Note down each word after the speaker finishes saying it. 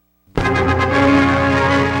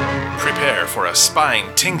for a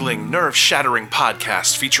spine-tingling, nerve-shattering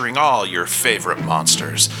podcast featuring all your favorite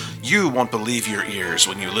monsters. You won't believe your ears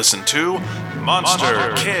when you listen to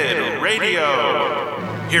Monster Kid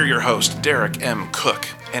Radio. Hear your host, Derek M. Cook,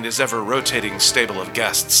 and his ever-rotating stable of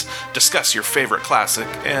guests discuss your favorite classic,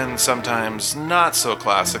 and sometimes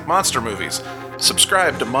not-so-classic, monster movies.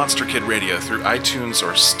 Subscribe to Monster Kid Radio through iTunes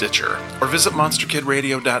or Stitcher, or visit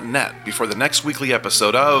monsterkidradio.net before the next weekly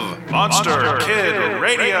episode of Monster Kid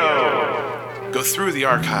Radio. Go through the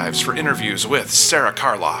archives for interviews with Sarah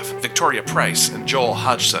Karloff, Victoria Price, and Joel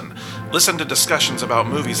Hodgson. Listen to discussions about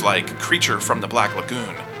movies like Creature from the Black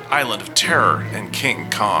Lagoon, Island of Terror, and King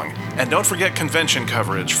Kong. And don't forget convention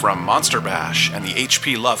coverage from Monster Bash and the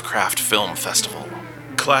H.P. Lovecraft Film Festival.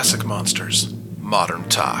 Classic monsters, modern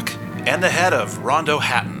talk, and the head of Rondo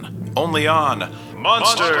Hatton, only on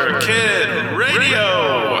Monster Kid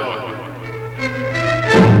Radio!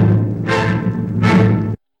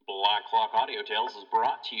 Black Clock Audio Tales is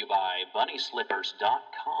brought to you by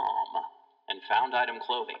BunnySlippers.com and Found Item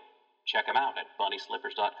Clothing. Check them out at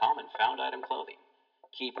BunnySlippers.com and Found Item Clothing.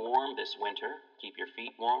 Keep warm this winter, keep your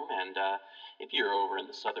feet warm, and if you're over in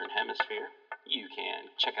the Southern Hemisphere, you can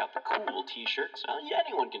check out the cool t-shirts.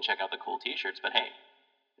 Anyone can check out the cool t-shirts, but hey,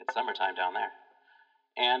 it's summertime down there.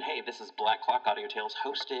 And hey, this is Black Clock Audio Tales,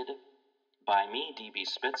 hosted by me, DB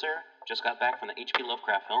Spitzer. Just got back from the H.P.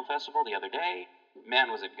 Lovecraft Film Festival the other day.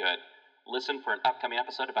 Man, was it good. Listen for an upcoming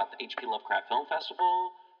episode about the H.P. Lovecraft Film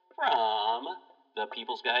Festival from The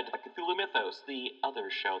People's Guide to the Cthulhu Mythos, the other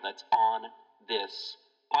show that's on this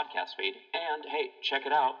podcast feed. And hey, check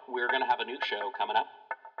it out. We're going to have a new show coming up.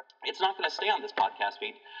 It's not going to stay on this podcast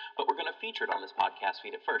feed, but we're going to feature it on this podcast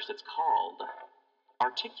feed at first. It's called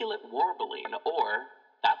Articulate Warbling, or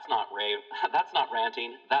that's not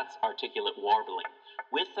ranting, that's Articulate Warbling,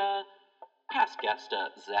 with past guest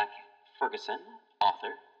Zach Ferguson,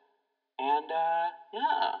 author. And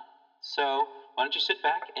yeah, so why don't you sit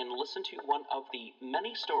back and listen to one of the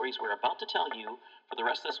many stories we're about to tell you for the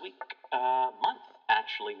rest of this month,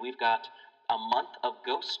 actually. We've got a month of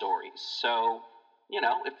ghost stories, so, you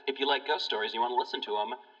know, if you like ghost stories and you want to listen to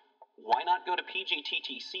them, why not go to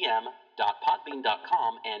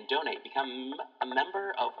pgttcm.podbean.com and donate? Become a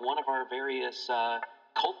member of one of our various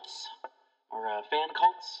cults, or fan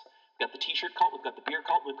cults. We've got the t-shirt cult, we've got the beer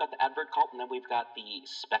cult, we've got the advert cult, and then we've got the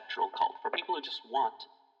spectral cult for people who just want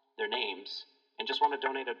their names and just want to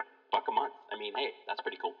donate $1 a month. I mean, hey, that's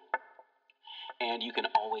pretty cool. And you can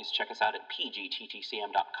always check us out at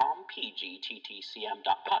pgttcm.com,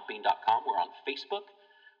 pgttcm.podbean.com. We're on Facebook.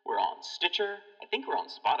 We're on Stitcher. I think we're on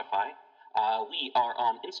Spotify. We are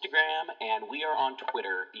on Instagram, and we are on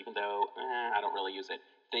Twitter, even though I don't really use it.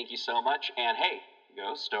 Thank you so much, and hey,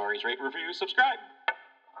 ghost stories, rate, review, subscribe.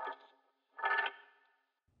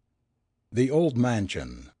 The Old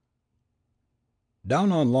Mansion.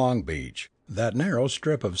 Down on Long Beach, that narrow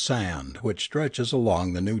strip of sand which stretches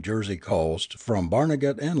along the New Jersey coast from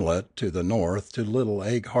Barnegat Inlet to the north to Little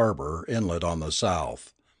Egg Harbor Inlet on the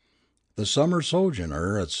south, the summer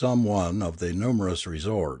sojourner at some one of the numerous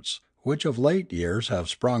resorts, which of late years have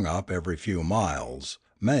sprung up every few miles,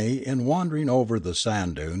 may, in wandering over the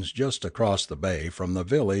sand dunes just across the bay from the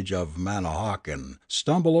village of Manahawkin,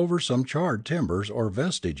 stumble over some charred timbers or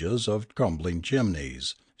vestiges of crumbling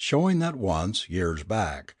chimneys, showing that once, years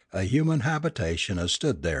back, a human habitation has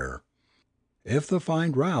stood there. If the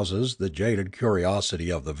find rouses the jaded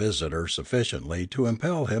curiosity of the visitor sufficiently to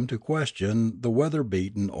impel him to question the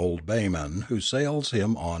weather-beaten old bayman who sails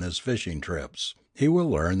him on his fishing trips, he will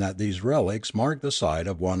learn that these relics mark the site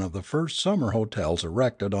of one of the first summer hotels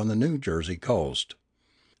erected on the New Jersey coast.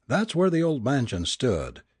 That's where the old mansion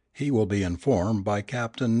stood, he will be informed by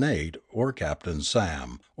Captain Nate or Captain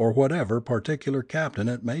Sam, or whatever particular captain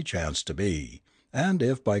it may chance to be, and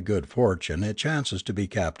if by good fortune it chances to be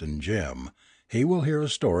Captain Jim, he will hear a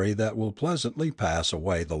story that will pleasantly pass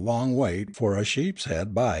away the long wait for a sheep's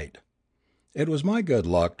head bite. It was my good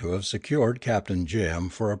luck to have secured Captain Jim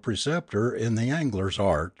for a preceptor in the angler's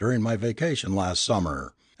art during my vacation last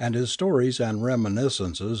summer, and his stories and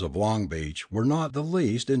reminiscences of Long Beach were not the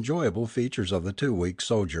least enjoyable features of the 2-week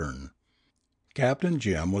sojourn. Captain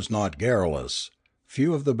Jim was not garrulous.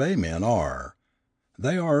 Few of the baymen are.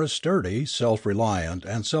 They are a sturdy, self-reliant,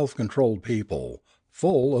 and self-controlled people,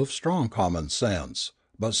 full of strong common sense,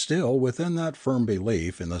 but still within that firm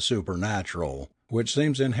belief in the supernatural which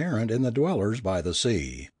seems inherent in the dwellers by the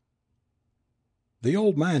sea. The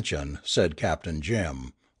old mansion, said Captain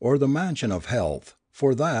Jim, or the Mansion of Health,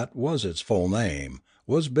 for that was its full name,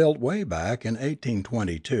 was built way back in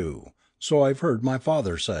 1822, so I've heard my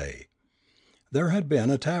father say. There had been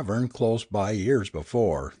a tavern close by years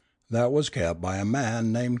before, that was kept by a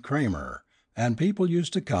man named Kramer, and people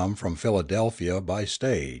used to come from Philadelphia by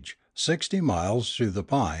stage, 60 miles through the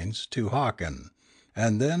pines, to Hawkin,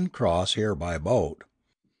 and then cross here by boat.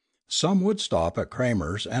 Some would stop at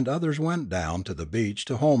Kramer's, and others went down to the beach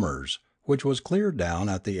to Homer's, which was clear down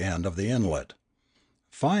at the end of the inlet.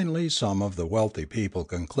 Finally some of the wealthy people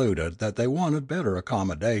concluded that they wanted better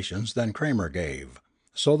accommodations than Kramer gave,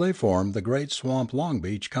 so they formed the Great Swamp Long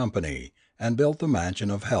Beach Company, and built the Mansion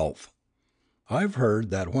of Health. I've heard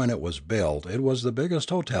that when it was built it was the biggest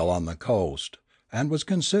hotel on the coast, and was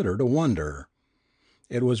considered a wonder.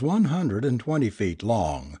 It was 120 feet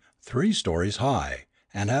long, 3 stories high,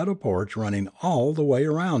 and had a porch running all the way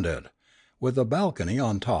around it, with a balcony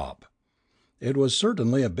on top. It was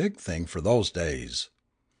certainly a big thing for those days.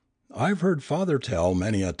 I've heard father tell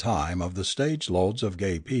many a time of the stage loads of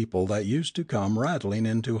gay people that used to come rattling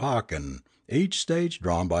into Hawkin, each stage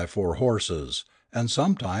drawn by 4 horses, and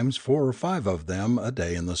sometimes 4 or 5 of them a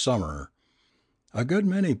day in the summer. A good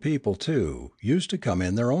many people, too, used to come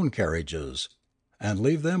in their own carriages, and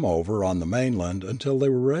leave them over on the mainland until they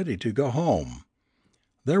were ready to go home.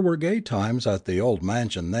 There were gay times at the old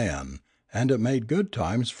mansion then, and it made good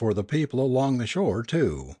times for the people along the shore,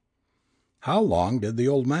 too." "How long did the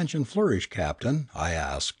old mansion flourish, Captain?" I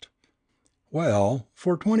asked. "Well,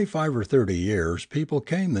 for 25 or 30 years people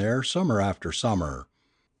came there summer after summer.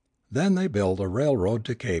 Then they built a railroad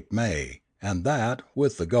to Cape May, and that,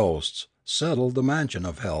 with the ghosts, settled the Mansion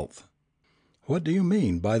of Health." "What do you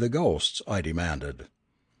mean by the ghosts?" I demanded.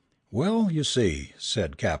 "Well, you see,"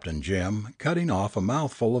 said Captain Jim, cutting off a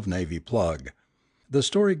mouthful of navy plug, "the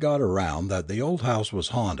story got around that the old house was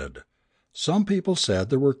haunted. Some people said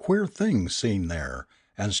there were queer things seen there,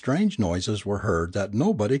 and strange noises were heard that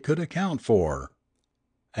nobody could account for.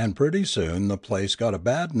 And pretty soon the place got a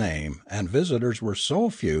bad name, and visitors were so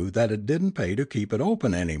few that it didn't pay to keep it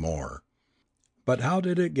open any more." "But how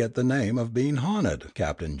did it get the name of being haunted,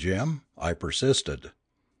 Captain Jim?" I persisted.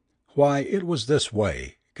 "Why, it was this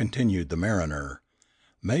way," continued the mariner.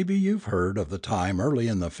 "Maybe you've heard of the time early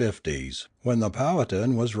in the 50's, when the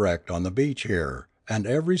Powhatan was wrecked on the beach here, and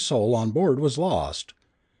every soul on board was lost.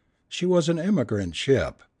 She was an emigrant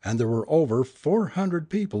ship, and there were over 400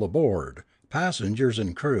 people aboard, passengers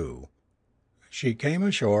and crew. She came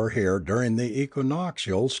ashore here during the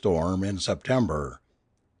equinoctial storm in September.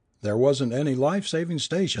 There wasn't any life-saving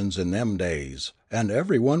stations in them days, and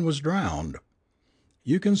everyone was drowned.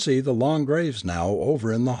 You can see the long graves now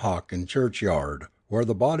over in the Hawkin churchyard, where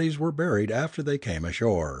the bodies were buried after they came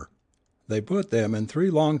ashore. They put them in 3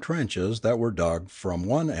 long trenches that were dug from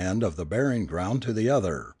one end of the burying ground to the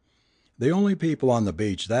other. The only people on the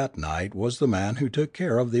beach that night was the man who took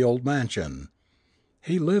care of the old mansion.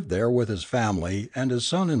 He lived there with his family, and his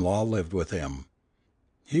son-in-law lived with him.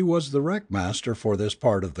 He was the wreck master for this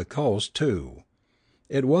part of the coast, too.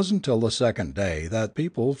 It wasn't till the second day that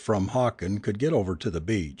people from Hawkin could get over to the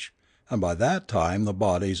beach, and by that time the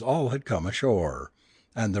bodies all had come ashore,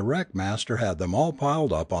 and the wreck master had them all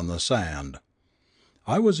piled up on the sand.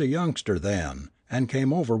 I was a youngster then, and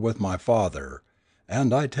came over with my father,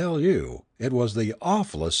 and I tell you, it was the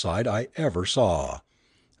awfullest sight I ever saw.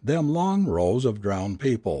 Them long rows of drowned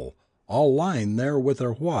people, all lying there with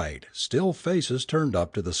their white, still faces turned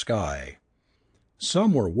up to the sky.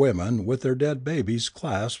 Some were women with their dead babies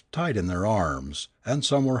clasped tight in their arms, and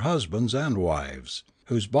some were husbands and wives,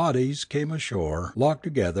 whose bodies came ashore locked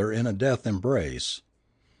together in a death embrace.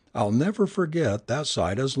 I'll never forget that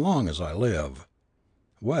sight as long as I live.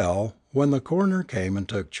 Well, when the coroner came and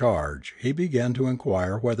took charge, he began to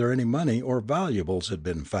inquire whether any money or valuables had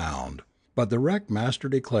been found, but the wreck master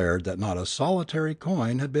declared that not a solitary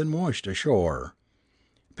coin had been washed ashore.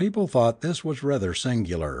 People thought this was rather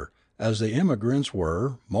singular, as the immigrants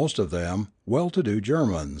were, most of them, well-to-do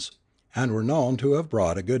Germans, and were known to have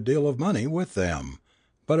brought a good deal of money with them,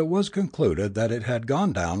 but it was concluded that it had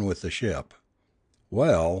gone down with the ship.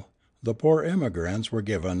 Well, the poor immigrants were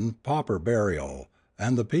given pauper burial,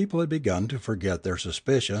 and the people had begun to forget their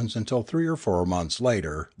suspicions until 3 or 4 months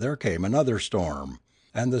later there came another storm,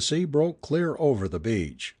 and the sea broke clear over the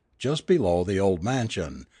beach, just below the old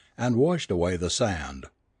mansion, and washed away the sand.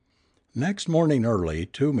 Next morning early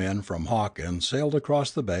 2 men from Hawkin sailed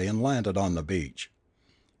across the bay and landed on the beach.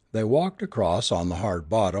 They walked across on the hard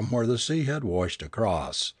bottom where the sea had washed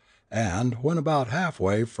across, and, when about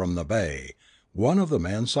halfway from the bay, one of the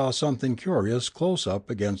men saw something curious close up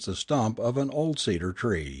against the stump of an old cedar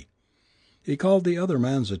tree. He called the other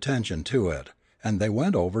man's attention to it, and they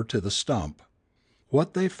went over to the stump.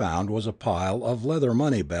 What they found was a pile of leather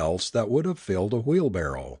money belts that would have filled a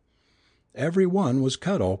wheelbarrow. Every one was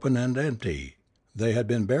cut open and empty. They had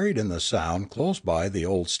been buried in the Sound close by the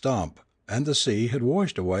old stump, and the sea had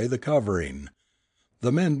washed away the covering.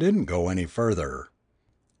 The men didn't go any further.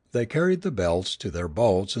 They carried the belts to their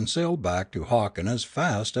boats and sailed back to Hawkin as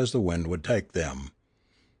fast as the wind would take them.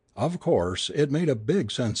 Of course, it made a big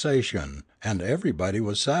sensation, and everybody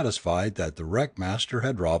was satisfied that the wreckmaster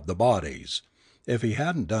had robbed the bodies, if he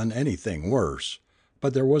hadn't done anything worse,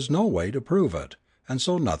 but there was no way to prove it, and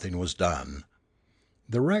so nothing was done.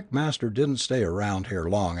 The wreckmaster didn't stay around here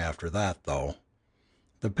long after that, though.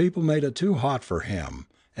 The people made it too hot for him,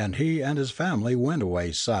 and he and his family went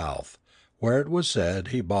away south, where it was said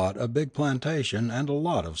he bought a big plantation and a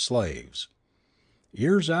lot of slaves.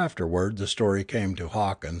 Years afterward the story came to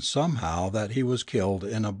Hawkins somehow that he was killed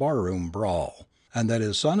in a barroom brawl, and that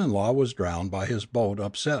his son-in-law was drowned by his boat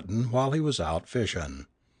upsettin' while he was out fishin'.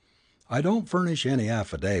 I don't furnish any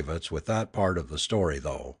affidavits with that part of the story,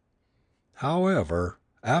 though. However,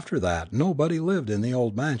 after that nobody lived in the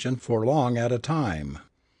old mansion for long at a time.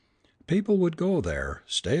 People would go there,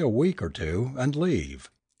 stay a week or two, and leave.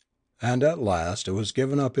 And at last it was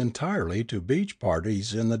given up entirely to beach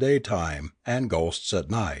parties in the daytime, and ghosts at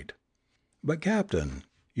night. "But, Captain,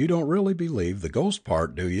 you don't really believe the ghost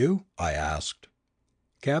part, do you?" I asked.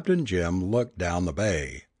 Captain Jim looked down the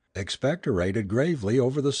bay, expectorated gravely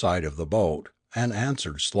over the side of the boat, and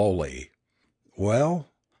answered slowly, "Well,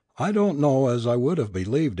 I don't know as I would have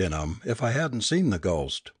believed in 'em if I hadn't seen the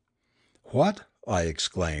ghost." "What!" I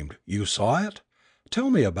exclaimed, "you saw it? Tell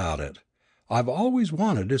me about it. I've always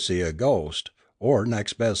wanted to see a ghost, or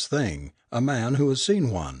next best thing, a man who has seen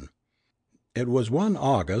one." "It was one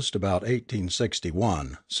August about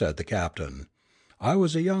 1861," said the captain. "I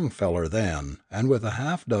was a young feller then, and with a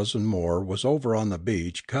half dozen more was over on the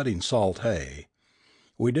beach cutting salt hay.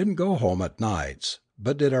 We didn't go home at nights,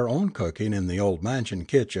 but did our own cooking in the old mansion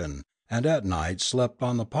kitchen, and at night slept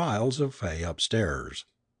on the piles of hay upstairs.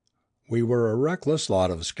 We were a reckless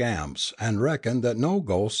lot of scamps, and reckoned that no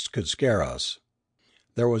ghosts could scare us.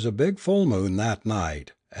 There was a big full moon that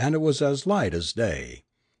night, and it was as light as day.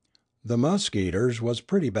 The muskeeters was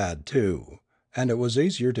pretty bad too, and it was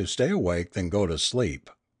easier to stay awake than go to sleep.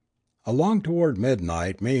 Along toward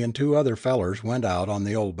midnight me and two other fellers went out on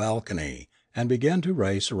the old balcony, and began to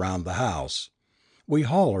race around the house. We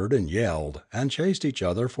hollered and yelled, and chased each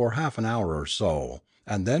other for half an hour or so,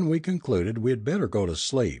 and then we concluded we'd better go to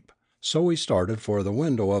sleep. So we started for the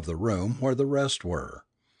window of the room where the rest were.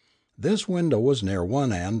 This window was near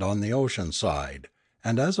one end on the ocean side,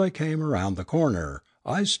 and as I came around the corner,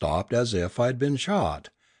 I stopped as if I'd been shot,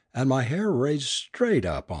 and my hair raised straight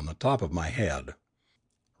up on the top of my head.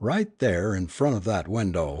 Right there in front of that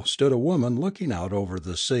window stood a woman looking out over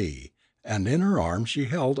the sea, and in her arms she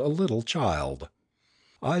held a little child.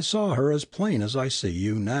 I saw her as plain as I see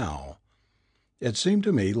you now. It seemed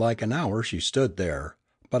to me like an hour she stood there,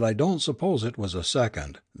 but I don't suppose it was a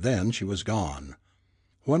second, then she was gone.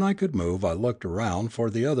 When I could move I looked around for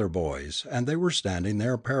the other boys, and they were standing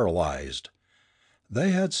there paralyzed.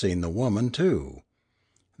 They had seen the woman too.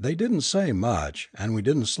 They didn't say much, and we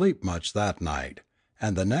didn't sleep much that night,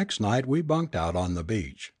 and the next night we bunked out on the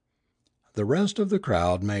beach. The rest of the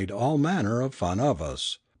crowd made all manner of fun of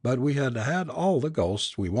us, but we had had all the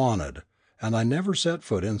ghosts we wanted, and I never set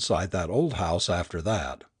foot inside that old house after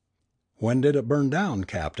that." "When did it burn down,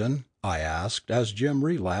 Captain?" I asked, as Jim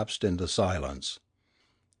relapsed into silence.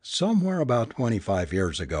 "Somewhere about 25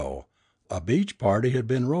 years ago. A beach party had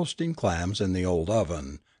been roasting clams in the old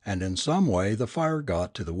oven, and in some way the fire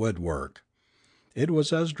got to the woodwork. It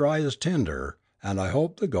was as dry as tinder, and I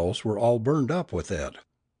hope the ghosts were all burned up with it."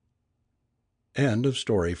 End of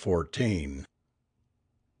story 14.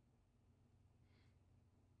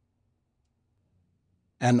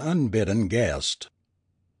 An Unbidden Guest.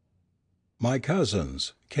 My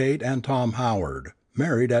cousins, Kate and Tom Howard,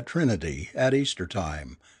 married at Trinity at Easter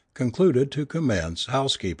time, concluded to commence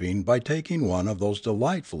housekeeping by taking one of those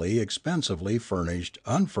delightfully expensively furnished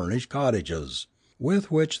unfurnished cottages, with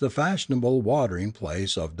which the fashionable watering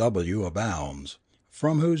place of W abounds,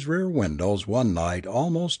 from whose rear windows one might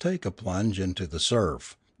almost take a plunge into the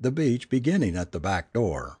surf, the beach beginning at the back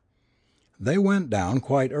door. They went down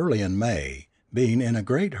quite early in May, being in a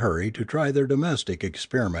great hurry to try their domestic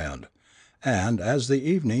experiment, and as the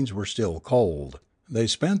evenings were still cold, they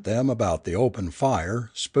spent them about the open fire,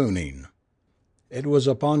 spooning. It was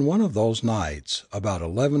upon one of those nights, about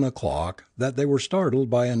 11 o'clock, that they were startled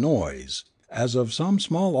by a noise, as of some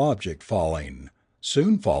small object falling,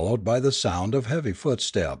 soon followed by the sound of heavy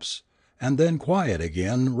footsteps, and then quiet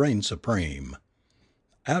again reigned supreme.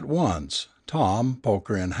 At once, Tom,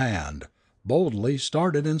 poker in hand, boldly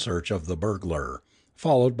started in search of the burglar,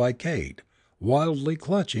 followed by Kate, wildly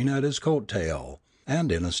clutching at his coat tail,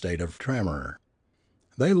 and in a state of tremor.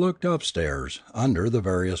 They looked upstairs, under the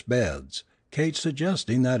various beds, Kate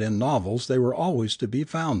suggesting that in novels they were always to be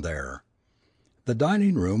found there. The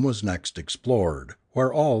dining room was next explored,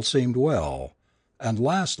 where all seemed well, and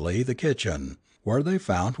lastly the kitchen, where they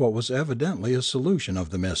found what was evidently a solution of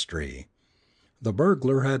the mystery. The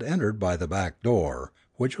burglar had entered by the back door,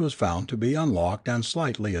 which was found to be unlocked and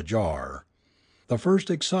slightly ajar. The first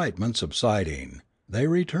excitement subsiding, they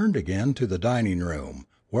returned again to the dining room,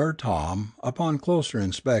 where Tom, upon closer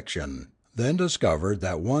inspection, then discovered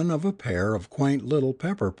that one of a pair of quaint little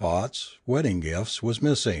pepper pots, wedding gifts, was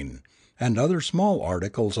missing, and other small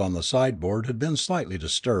articles on the sideboard had been slightly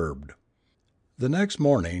disturbed. The next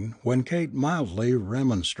morning, when Kate mildly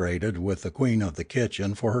remonstrated with the queen of the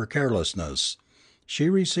kitchen for her carelessness, she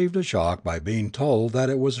received a shock by being told that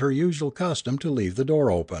it was her usual custom to leave the door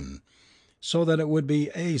open, so that it would be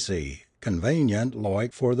 "aisy, convanient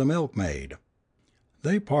loike for the milkmaid."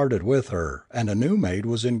 They parted with her, and a new maid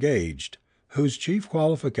was engaged, whose chief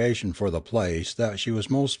qualification for the place that she was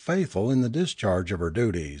most faithful in the discharge of her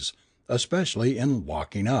duties, especially in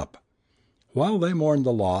locking up. While they mourned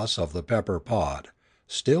the loss of the pepper pot,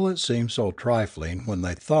 still it seemed so trifling when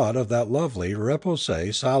they thought of that lovely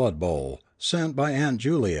repoussé salad bowl, sent by Aunt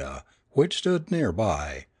Julia, which stood near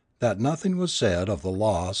by, that nothing was said of the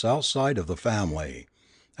loss outside of the family,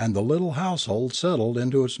 and the little household settled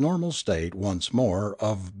into its normal state once more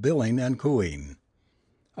of billing and cooing.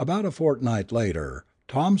 About a fortnight later,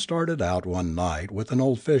 Tom started out one night with an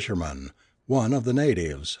old fisherman, one of the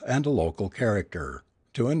natives, and a local character,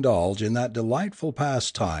 to indulge in that delightful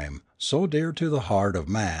pastime, so dear to the heart of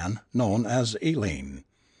man, known as eeling.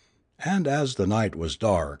 And as the night was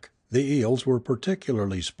dark, the eels were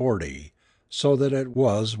particularly sporty, so that it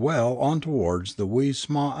was well on towards the wee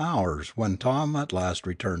sma' hours when Tom at last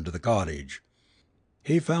returned to the cottage.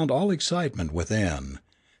 He found all excitement within.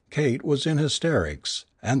 Kate was in hysterics,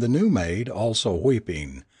 and the new maid, also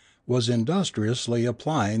weeping, was industriously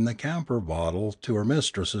applying the camphor bottle to her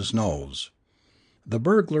mistress's nose. The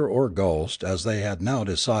burglar or ghost, as they had now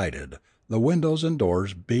decided, the windows and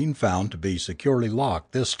doors being found to be securely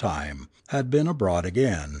locked this time, had been abroad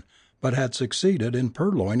again, but had succeeded in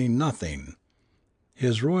purloining nothing.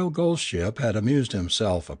 His royal ghostship had amused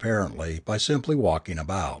himself, apparently, by simply walking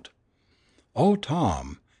about. "Oh,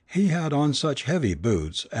 Tom, he had on such heavy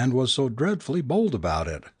boots, and was so dreadfully bold about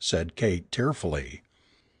it," said Kate tearfully.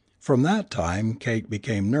 From that time Kate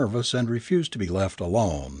became nervous and refused to be left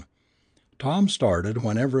alone. Tom started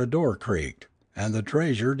whenever a door creaked, and the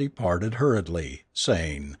treasure departed hurriedly,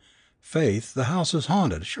 saying, "Faith, the house is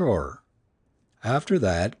haunted, sure." After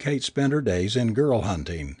that Kate spent her days in girl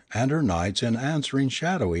hunting, and her nights in answering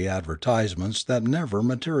shadowy advertisements that never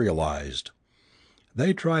materialized.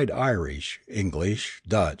 They tried Irish, English,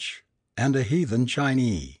 Dutch, and a heathen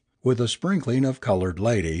Chinee, with a sprinkling of colored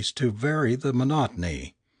ladies to vary the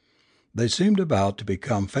monotony. They seemed about to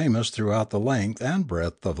become famous throughout the length and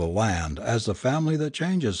breadth of the land as the family that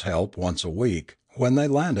changes help once a week, when they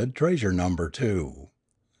landed treasure number 2.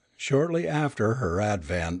 Shortly after her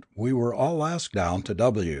advent we were all asked down to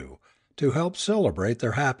W to help celebrate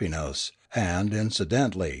their happiness, and,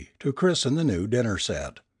 incidentally, to christen the new dinner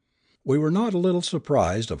set. We were not a little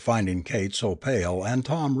surprised at finding Kate so pale and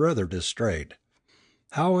Tom rather distrait.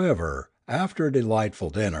 However, after a delightful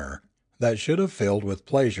dinner, that should have filled with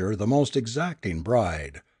pleasure the most exacting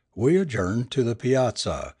bride, we adjourned to the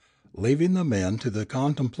piazza, leaving the men to the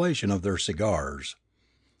contemplation of their cigars.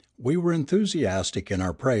 We were enthusiastic in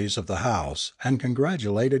our praise of the house, and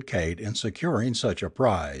congratulated Kate in securing such a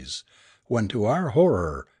prize, when to our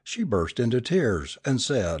horror she burst into tears, and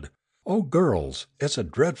said, "Oh, girls, it's a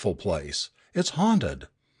dreadful place. It's haunted,"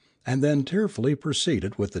 and then tearfully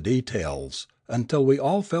proceeded with the details, until we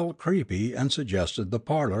all felt creepy and suggested the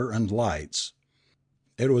parlor and lights.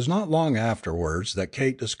 It was not long afterwards that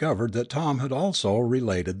Kate discovered that Tom had also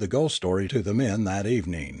related the ghost story to the men that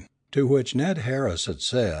evening, to which Ned Harris had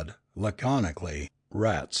said, laconically,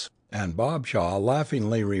 "Rats," and Bob Shaw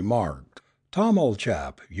laughingly remarked, "Tom, old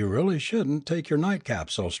chap, you really shouldn't take your nightcap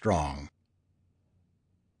so strong."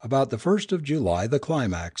 About the 1st of July the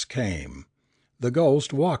climax came. The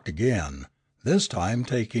ghost walked again, this time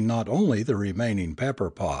taking not only the remaining pepper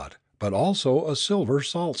pot, but also a silver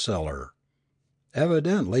salt cellar.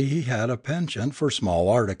 Evidently he had a penchant for small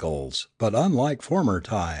articles, but unlike former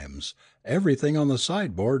times, everything on the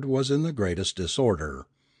sideboard was in the greatest disorder.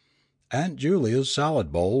 Aunt Julia's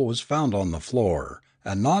salad bowl was found on the floor,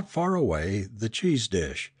 and not far away the cheese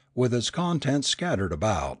dish, with its contents scattered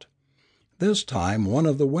about. This time one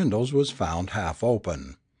of the windows was found half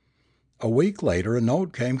open. A week later a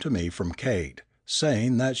note came to me from Kate,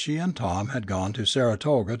 saying that she and Tom had gone to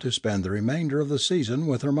Saratoga to spend the remainder of the season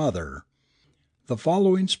with her mother. The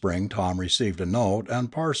following spring Tom received a note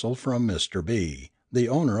and parcel from Mr. B., the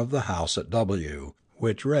owner of the house at W.,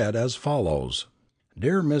 which read as follows: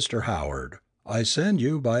 "Dear Mr. Howard, I send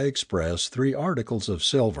you by express 3 articles of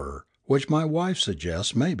silver, which my wife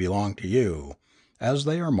suggests may belong to you, as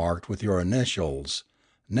they are marked with your initials,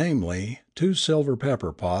 namely, 2 silver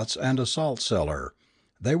pepper pots and a salt cellar.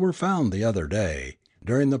 They were found the other day,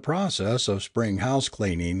 during the process of spring house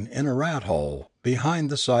cleaning, in a rat hole,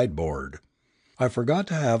 behind the sideboard. I forgot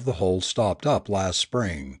to have the hole stopped up last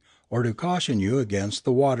spring, or to caution you against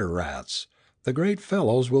the water rats. The great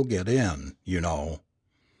fellows will get in, you know.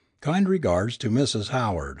 Kind regards to Mrs.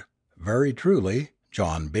 Howard. Very truly,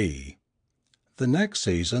 John B." The next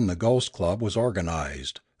season the Ghost Club was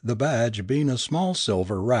organized, the badge being a small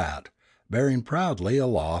silver rat, bearing proudly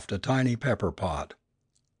aloft a tiny pepper pot.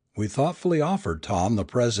 We thoughtfully offered Tom the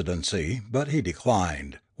presidency, but he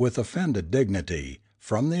declined, with offended dignity,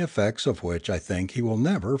 from the effects of which I think he will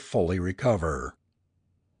never fully recover.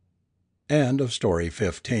 End of story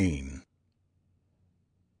 15.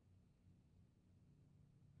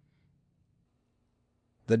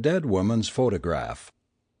 The Dead Woman's Photograph.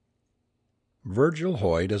 Virgil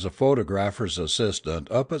Hoyt is a photographer's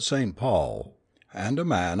assistant up at St. Paul, and a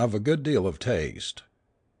man of a good deal of taste.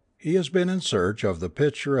 He has been in search of the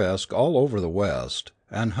picturesque all over the West,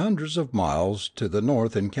 and hundreds of miles to the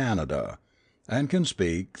north in Canada, and can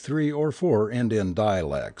speak 3 or 4 Indian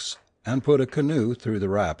dialects, and put a canoe through the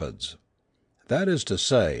rapids. That is to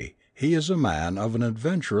say, he is a man of an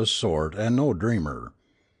adventurous sort and no dreamer.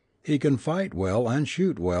 He can fight well and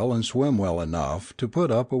shoot well and swim well enough to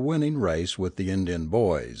put up a winning race with the Indian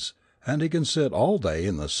boys, and he can sit all day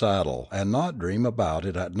in the saddle and not dream about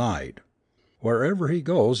it at night. Wherever he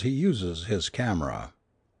goes he uses his camera.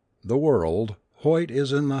 The world, Hoyt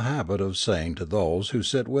is in the habit of saying to those who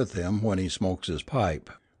sit with him when he smokes his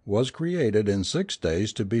pipe, was created in 6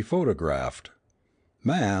 days to be photographed.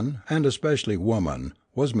 Man, and especially woman,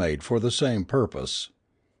 was made for the same purpose.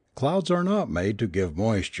 Clouds are not made to give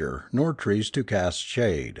moisture, nor trees to cast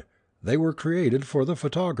shade. They were created for the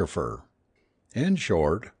photographer. In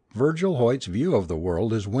short, Virgil Hoyt's view of the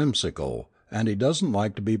world is whimsical, and he doesn't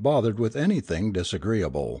like to be bothered with anything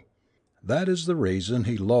disagreeable. That is the reason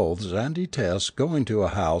he loathes and detests going to a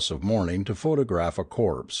house of mourning to photograph a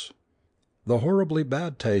corpse. The horribly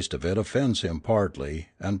bad taste of it offends him partly,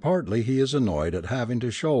 and partly he is annoyed at having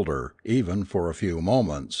to shoulder, even for a few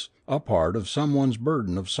moments, a part of someone's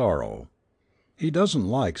burden of sorrow. He doesn't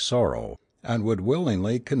like sorrow, and would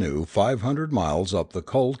willingly canoe 500 miles up the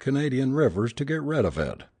cold Canadian rivers to get rid of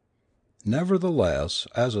it. Nevertheless,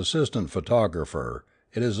 as assistant photographer,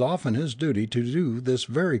 it is often his duty to do this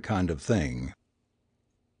very kind of thing.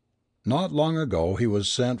 Not long ago he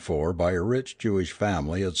was sent for by a rich Jewish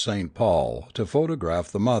family at St. Paul to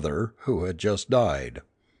photograph the mother, who had just died.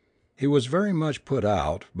 He was very much put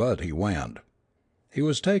out, but he went. He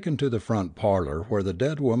was taken to the front parlor where the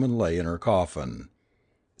dead woman lay in her coffin.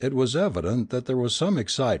 It was evident that there was some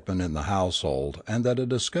excitement in the household and that a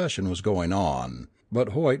discussion was going on, but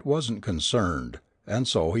Hoyt wasn't concerned, and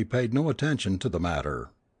so he paid no attention to the matter.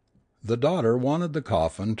 The daughter wanted the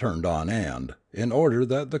coffin turned on end, in order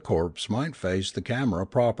that the corpse might face the camera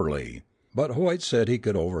properly, but Hoyt said he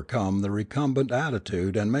could overcome the recumbent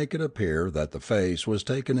attitude and make it appear that the face was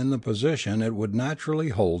taken in the position it would naturally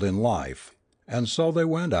hold in life, and so they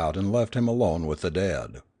went out and left him alone with the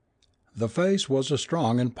dead. The face was a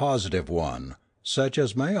strong and positive one, such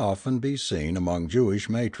as may often be seen among Jewish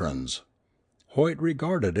matrons. Hoyt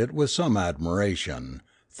regarded it with some admiration,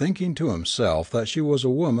 thinking to himself that she was a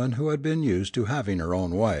woman who had been used to having her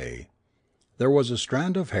own way. There was a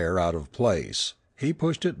strand of hair out of place. He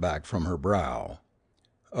pushed it back from her brow.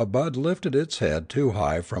 A bud lifted its head too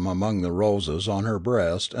high from among the roses on her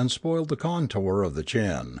breast and spoiled the contour of the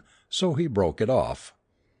chin, so he broke it off.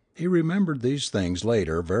 He remembered these things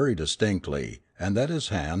later very distinctly, and that his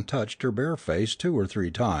hand touched her bare face 2 or 3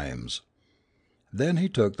 times. Then he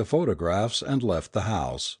took the photographs and left the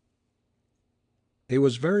house. He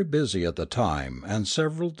was very busy at the time, and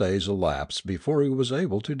several days elapsed before he was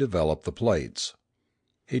able to develop the plates.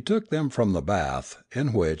 He took them from the bath,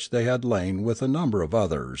 in which they had lain with a number of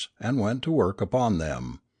others, and went to work upon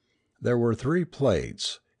them. There were 3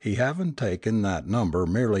 plates, he having taken that number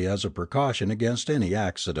merely as a precaution against any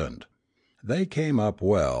accident. They came up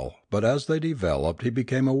well, but as they developed he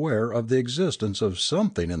became aware of the existence of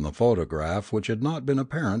something in the photograph which had not been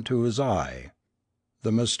apparent to his eye.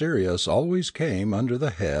 The mysterious always came under the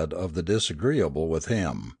head of the disagreeable with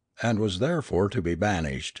him, and was therefore to be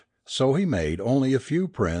banished, so he made only a few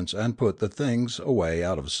prints and put the things away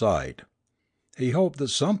out of sight. He hoped that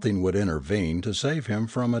something would intervene to save him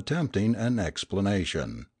from attempting an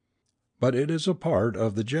explanation. But it is a part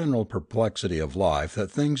of the general perplexity of life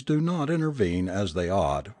that things do not intervene as they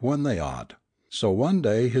ought when they ought. So one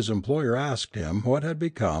day his employer asked him what had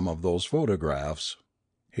become of those photographs.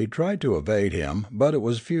 He tried to evade him, but it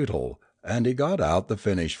was futile, and he got out the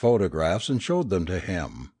finished photographs and showed them to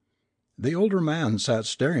him. The older man sat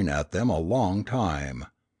staring at them a long time.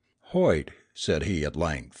 "Hoyt," said he at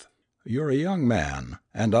length, "you're a young man,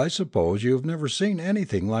 and I suppose you have never seen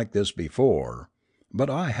anything like this before.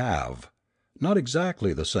 But I have. Not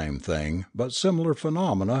exactly the same thing, but similar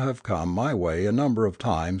phenomena have come my way a number of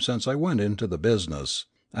times since I went into the business,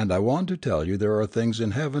 and I want to tell you there are things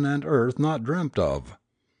in heaven and earth not dreamt of."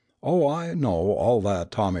 "Oh, I know all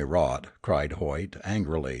that tommy rot," cried Hoyt,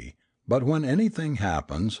 angrily, "but when anything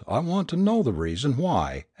happens, I want to know the reason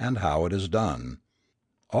why, and how it is done."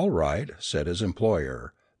 "All right," said his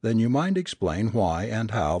employer, "then you might explain why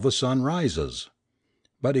and how the sun rises."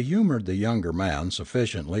 But he humored the younger man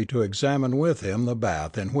sufficiently to examine with him the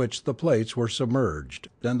bath in which the plates were submerged,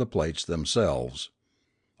 and the plates themselves.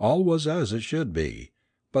 All was as it should be,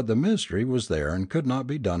 but the mystery was there and could not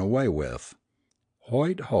be done away with.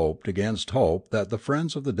 Hoyt hoped against hope that the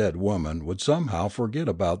friends of the dead woman would somehow forget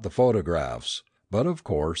about the photographs, but of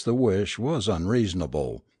course the wish was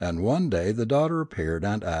unreasonable, and one day the daughter appeared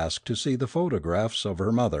and asked to see the photographs of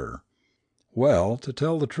her mother. "Well, to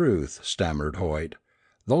tell the truth," stammered Hoyt,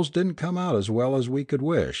 "those didn't come out as well as we could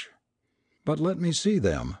wish." "But let me see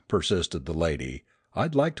them," persisted the lady.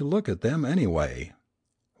 "I'd like to look at them, anyway."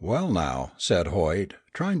 "Well, now," said Hoyt,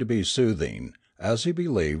 trying to be soothing, as he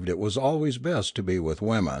believed it was always best to be with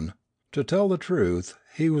women. To tell the truth,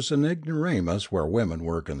 he was an ignoramus where women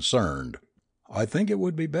were concerned. "I think it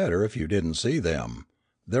would be better if you didn't see them.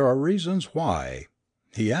 There are reasons why."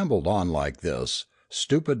 He ambled on like this,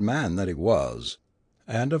 stupid man that he was.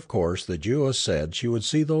 And of course the Jewess said she would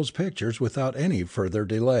see those pictures without any further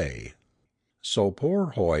delay. So poor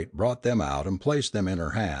Hoyt brought them out and placed them in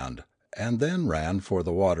her hand, and then ran for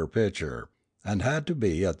the water pitcher, and had to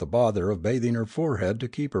be at the bother of bathing her forehead to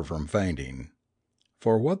keep her from fainting.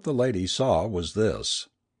 For what the lady saw was this.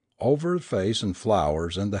 Over the face and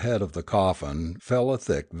flowers and the head of the coffin fell a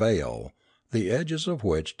thick veil, the edges of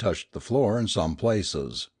which touched the floor in some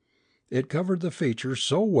places. It covered the features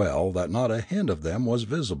so well that not a hint of them was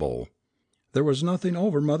visible. "There was nothing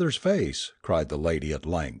over mother's face," cried the lady at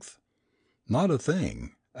length. "Not a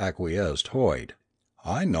thing," acquiesced Hoyt.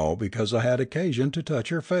 "I know because I had occasion to touch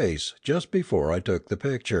her face just before I took the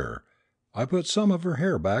picture. I put some of her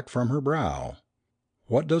hair back from her brow."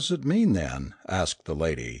 "What does it mean, then?" asked the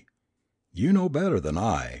lady. "You know better than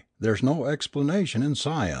I. There's no explanation in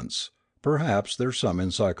science. Perhaps there's some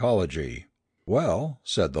in psychology." "Well,"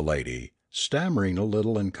 said the lady, stammering a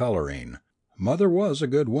little and coloring, "mother was a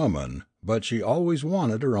good woman, but she always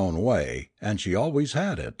wanted her own way, and she always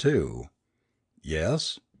had it, too."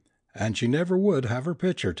 "Yes?" "And she never would have her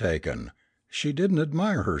picture taken. She didn't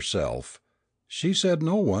admire herself. She said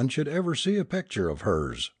no one should ever see a picture of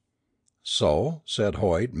hers." "So?" said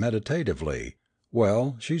Hoyt meditatively.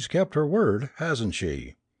 "Well, she's kept her word, hasn't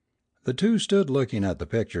she?" The two stood looking at the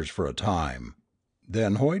pictures for a time.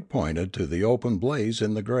 Then Hoyt pointed to the open blaze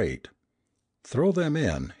in the grate. "Throw them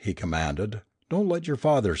in," he commanded. "Don't let your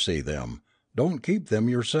father see them. Don't keep them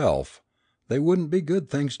yourself. They wouldn't be good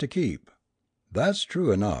things to keep." "That's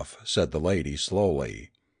true enough," said the lady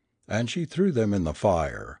slowly. And she threw them in the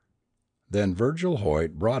fire. Then Virgil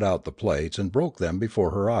Hoyt brought out the plates and broke them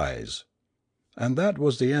before her eyes. And that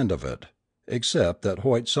was the end of it, except that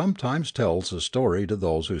Hoyt sometimes tells the story to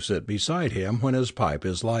those who sit beside him when his pipe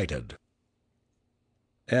is lighted.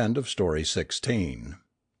 End of Story 16.